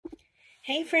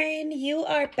Hey friend, you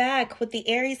are back with the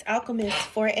Aries Alchemist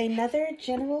for another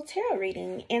general tarot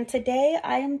reading. And today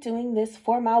I am doing this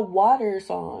for my water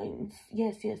signs.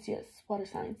 Yes, water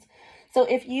signs. So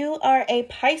if you are a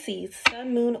Pisces,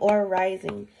 sun, moon, or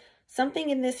rising,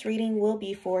 something in this reading will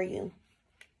be for you.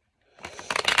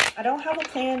 I don't have a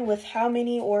plan with how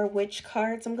many or which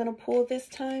cards I'm going to pull this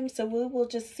time, so we will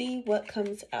just see what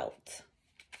comes out.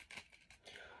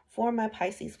 For my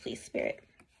Pisces, please, Spirit.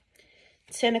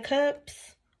 10 of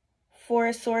Cups, 4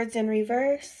 of Swords in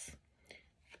reverse,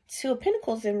 2 of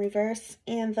Pentacles in reverse,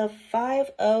 and the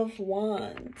 5 of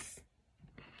Wands.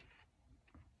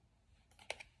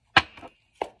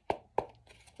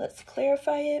 Let's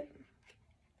clarify it.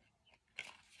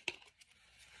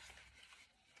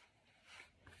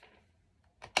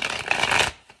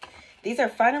 These are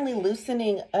finally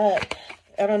loosening up.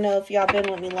 I don't know if y'all been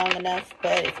with me long enough,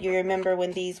 but if you remember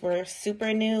when these were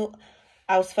super new,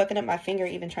 I was fucking up my finger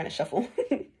even trying to shuffle.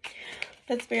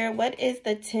 But Spirit, what is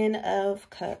the 10 of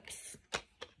Cups?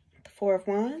 The 4 of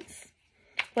Wands.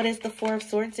 What is the 4 of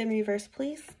Swords in reverse,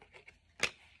 please?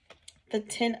 The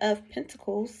 10 of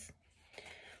Pentacles.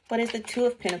 What is the 2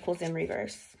 of Pentacles in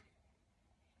reverse?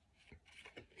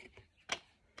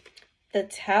 The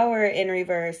Tower in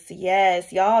reverse.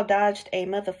 Yes, y'all dodged a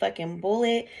motherfucking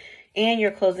bullet, and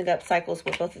you're closing up cycles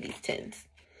with both of these 10s.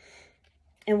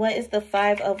 And what is the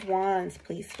 5 of Wands,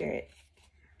 please, Spirit?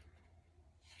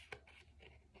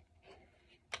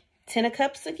 10 of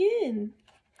Cups again.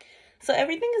 So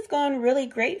everything is going really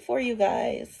great for you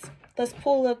guys. Let's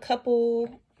pull a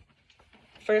couple.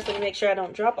 First, let me make sure I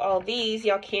don't drop all these.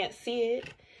 Y'all can't see it,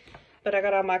 but I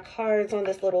got all my cards on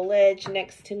this little ledge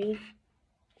next to me.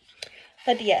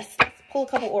 But yes, let's pull a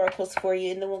couple oracles for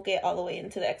you, and then we'll get all the way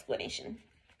into the explanation.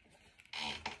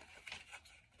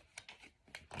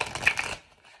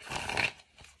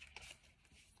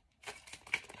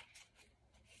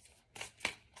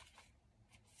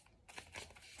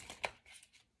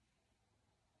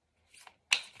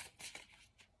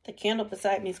 The candle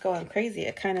beside me is going crazy.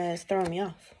 It kind of is throwing me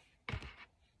off.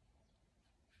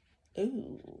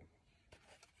 Ooh.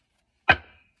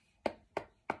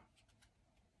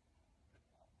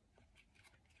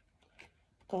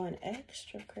 Going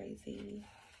extra crazy.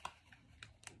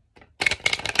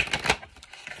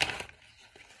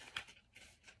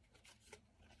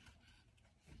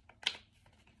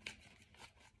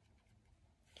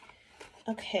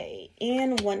 Okay,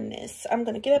 and oneness. I'm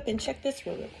going to get up and check this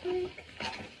real quick.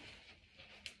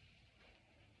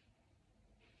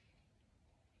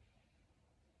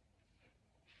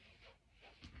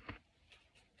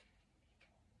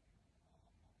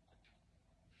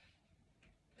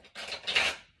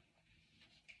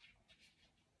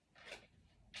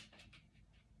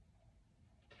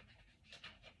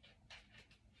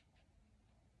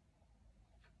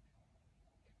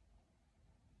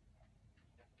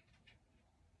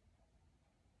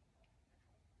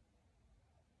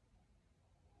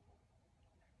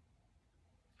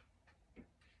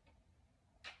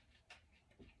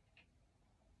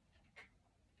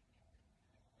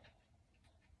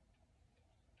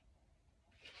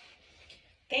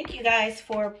 Thank you guys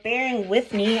for bearing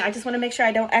with me. I just want to make sure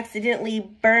I don't accidentally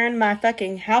burn my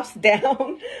fucking house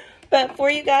down. But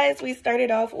for you guys, we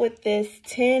started off with this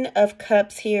 10 of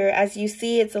Cups here. As you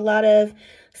see, it's a lot of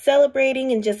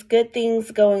celebrating and just good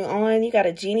things going on. You got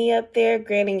a genie up there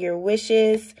granting your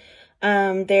wishes.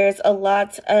 There's a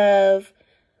lot of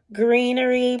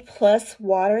greenery plus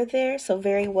water there, so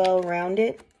very well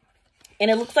rounded.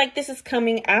 And it looks like this is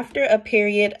coming after a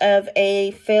period of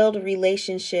a failed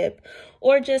relationship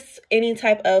or just any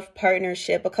type of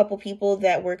partnership. A couple people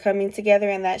that were coming together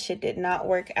and that shit did not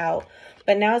work out.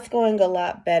 But now it's going a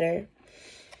lot better.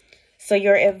 So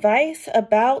your advice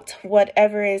about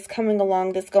whatever is coming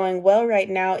along that's going well right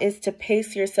now is to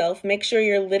pace yourself. Make sure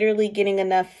you're literally getting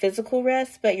enough physical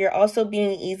rest, but you're also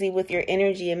being easy with your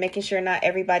energy and making sure not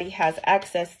everybody has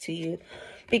access to you.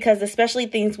 Because especially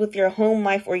things with your home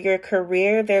life or your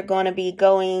career, they're going to be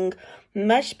going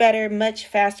much better, much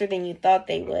faster than you thought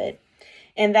they would.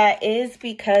 And that is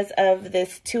because of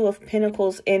this 2 of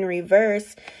Pentacles in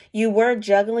reverse. You were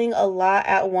juggling a lot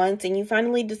at once and you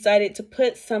finally decided to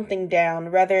put something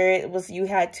down. Whether it was you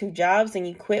had 2 jobs and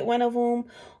you quit one of them,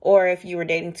 or if you were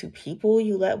dating 2 people,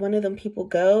 you let one of them people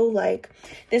go. Like,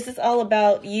 this is all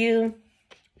about you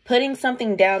putting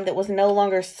something down that was no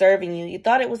longer serving you. You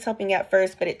thought it was helping at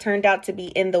first, but it turned out to be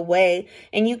in the way.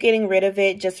 And you getting rid of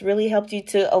it just really helped you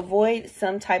to avoid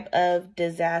some type of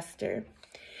disaster.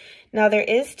 Now, there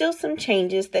is still some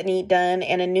changes that need done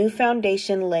and a new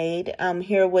foundation laid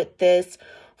here with this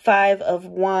Five of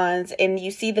Wands, and you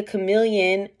see the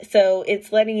chameleon. So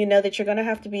it's letting you know that you're going to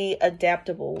have to be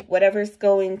adaptable. Whatever's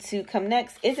going to come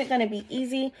next isn't going to be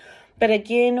easy. But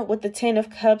again, with the 10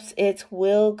 of Cups, it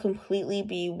will completely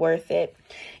be worth it.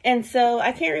 And so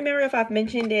I can't remember if I've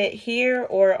mentioned it here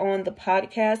or on the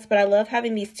podcast, but I love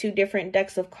having these two different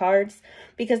decks of cards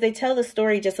because they tell the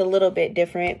story just a little bit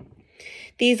different.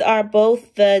 These are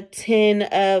both the 10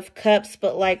 of Cups,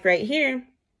 but like right here,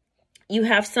 you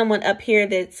have someone up here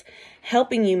that's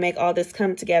helping you make all this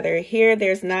come together. Here,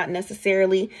 there's not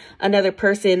necessarily another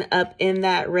person up in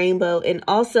that rainbow. And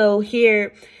also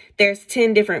here, there's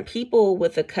 10 different people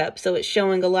with a cup. So it's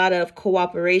showing a lot of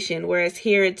cooperation. Whereas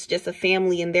here, it's just a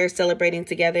family and they're celebrating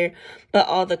together. But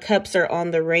all the cups are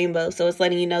on the rainbow. So it's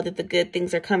letting you know that the good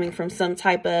things are coming from some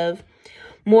type of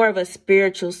more of a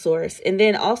spiritual source. And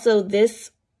then also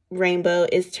this rainbow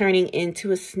is turning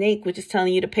into a snake, which is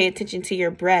telling you to pay attention to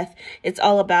your breath. It's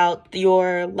all about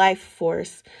your life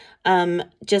force,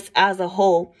 just as a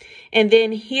whole. And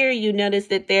then here you notice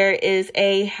that there is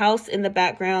a house in the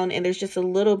background and there's just a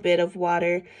little bit of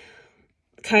water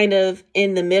kind of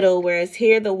in the middle, whereas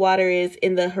here the water is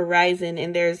in the horizon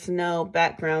and there's no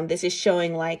background. This is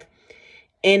showing like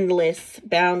endless,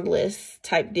 boundless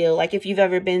type deal. Like if you've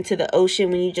ever been to the ocean,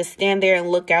 when you just stand there and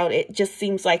look out, it just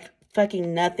seems like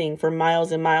fucking nothing for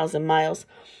miles and miles and miles,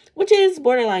 which is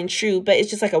borderline true, but it's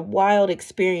just like a wild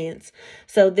experience.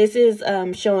 So this is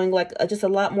showing like just a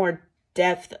lot more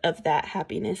depth of that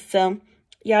happiness. So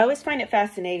yeah, I always find it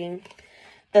fascinating,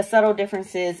 the subtle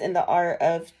differences in the art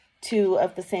of two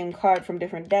of the same card from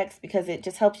different decks, because it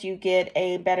just helps you get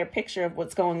a better picture of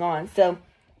what's going on. So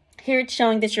here it's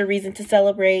showing that your reason to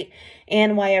celebrate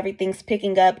and why everything's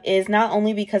picking up is not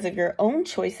only because of your own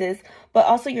choices, but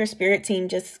also your spirit team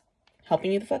just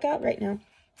helping you the fuck out right now.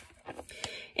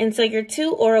 And so your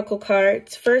two oracle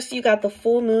cards. First, you got the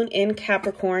full moon in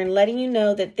Capricorn, letting you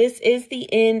know that this is the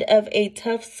end of a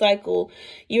tough cycle.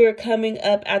 You are coming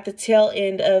up at the tail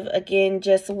end of, again,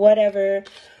 just whatever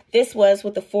this was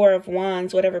with the Four of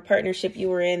Wands, whatever partnership you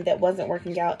were in that wasn't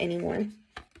working out anymore.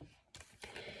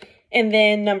 And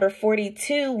then number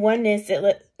 42, oneness,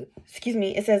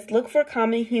 it says, look for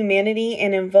common humanity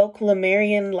and invoke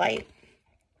Lemurian light.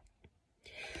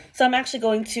 So I'm actually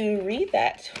going to read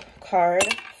that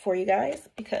card for you guys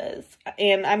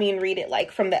and I mean read it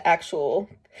like from the actual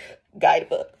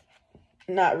guidebook,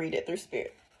 not read it through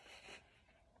spirit.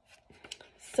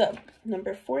 So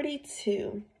number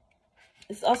 42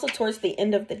 is also towards the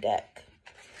end of the deck,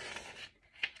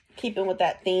 keeping with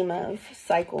that theme of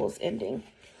cycles ending.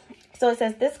 So it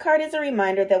says, this card is a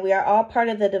reminder that we are all part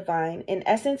of the divine. In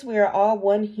essence, we are all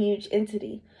one huge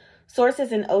entity. Source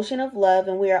is an ocean of love,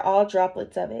 and we are all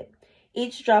droplets of it.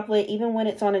 Each droplet, even when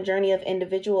it's on a journey of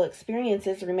individual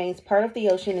experiences, remains part of the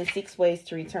ocean and seeks ways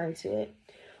to return to it.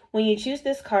 When you choose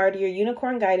this card, your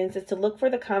unicorn guidance is to look for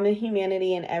the common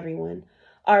humanity in everyone.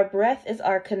 Our breath is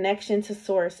our connection to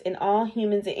source, and all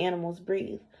humans and animals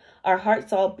breathe. Our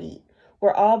hearts all beat.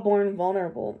 We're all born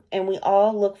vulnerable, and we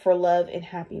all look for love and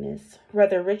happiness.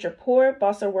 Whether rich or poor,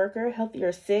 boss or worker, healthy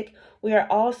or sick, we are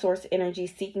all source energy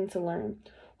seeking to learn.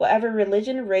 Whatever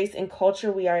religion, race, and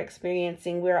culture we are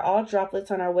experiencing, we are all droplets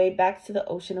on our way back to the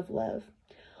ocean of love.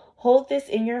 Hold this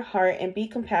in your heart and be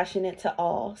compassionate to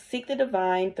all. Seek the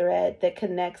divine thread that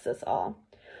connects us all.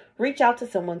 Reach out to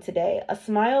someone today. A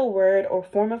smile, word, or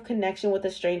form of connection with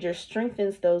a stranger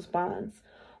strengthens those bonds.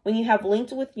 When you have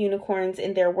linked with unicorns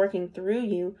and they're working through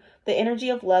you, the energy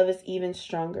of love is even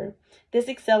stronger. This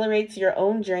accelerates your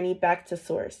own journey back to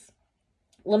source.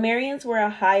 Lemurians were a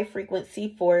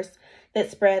high-frequency force that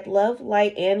spread love,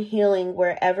 light, and healing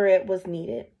wherever it was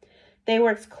needed. They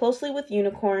worked closely with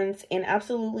unicorns and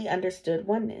absolutely understood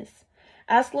oneness.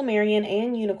 Ask Lemurian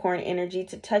and unicorn energy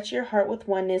to touch your heart with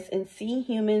oneness and see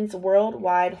humans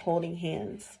worldwide holding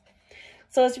hands.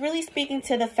 So it's really speaking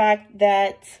to the fact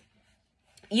that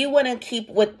you want to keep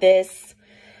with this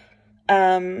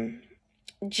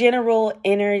general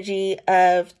energy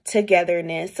of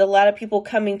togetherness. A lot of people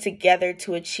coming together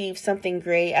to achieve something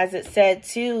great. As it said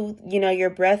too, you know,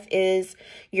 your breath is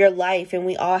your life and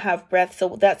we all have breath.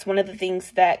 So that's one of the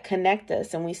things that connect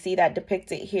us. And we see that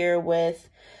depicted here with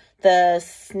the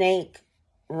snake,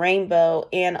 rainbow,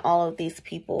 and all of these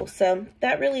people. So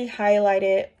that really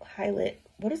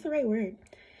what is the right word?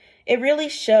 It really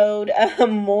showed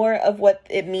more of what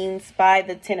it means by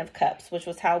the 10 of Cups, which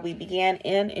was how we began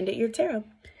and ended your tarot.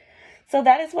 So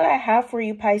that is what I have for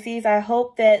you, Pisces. I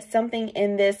hope that something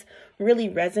in this really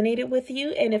resonated with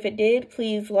you. And if it did,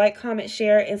 please like, comment,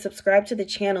 share, and subscribe to the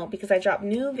channel, because I drop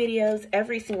new videos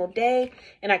every single day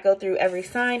and I go through every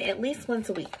sign at least once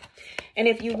a week. And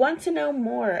if you want to know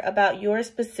more about your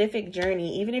specific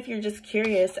journey, even if you're just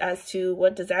curious as to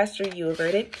what disaster you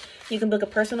averted, you can book a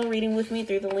personal reading with me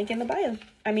through the link in the bio.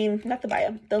 I mean, not the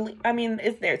bio.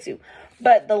 It's there too.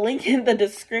 But the link in the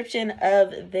description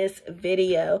of this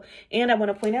video. And I want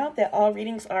to point out that all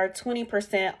readings are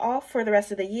 20% off for the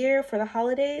rest of the year for the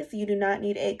holidays. You do not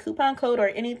need a coupon code or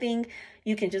anything.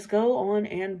 You can just go on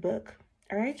and book.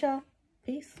 All right, y'all.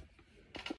 Peace.